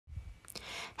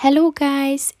Hello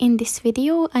guys, in this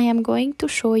video I am going to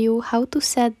show you how to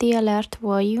set the alert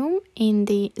volume in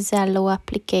the Zello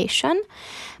application.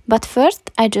 But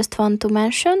first I just want to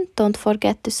mention, don't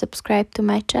forget to subscribe to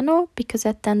my channel, because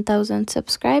at 10,000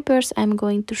 subscribers I'm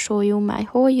going to show you my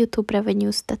whole YouTube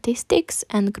revenue statistics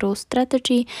and growth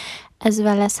strategy, as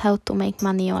well as how to make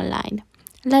money online.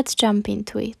 Let's jump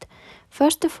into it.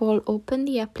 First of all, open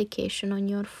the application on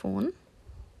your phone.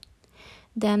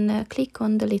 Then click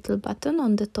on the little button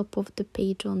on the top of the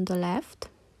page on the left.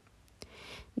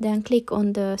 Then click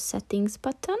on the settings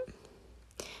button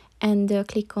and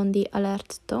click on the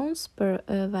alert tones per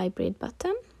vibrate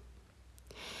button.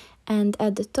 And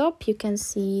at the top you can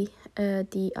see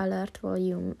the alert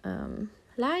volume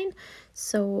line.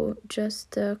 So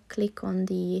just click on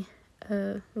the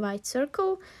white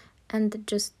circle and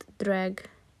just drag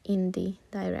in the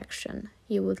direction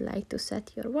you would like to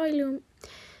set your volume.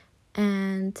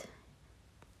 And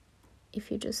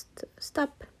if you just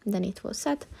stop, then it was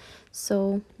set.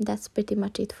 So that's pretty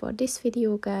much it for this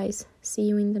video, guys. See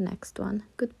you in the next one.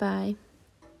 Goodbye.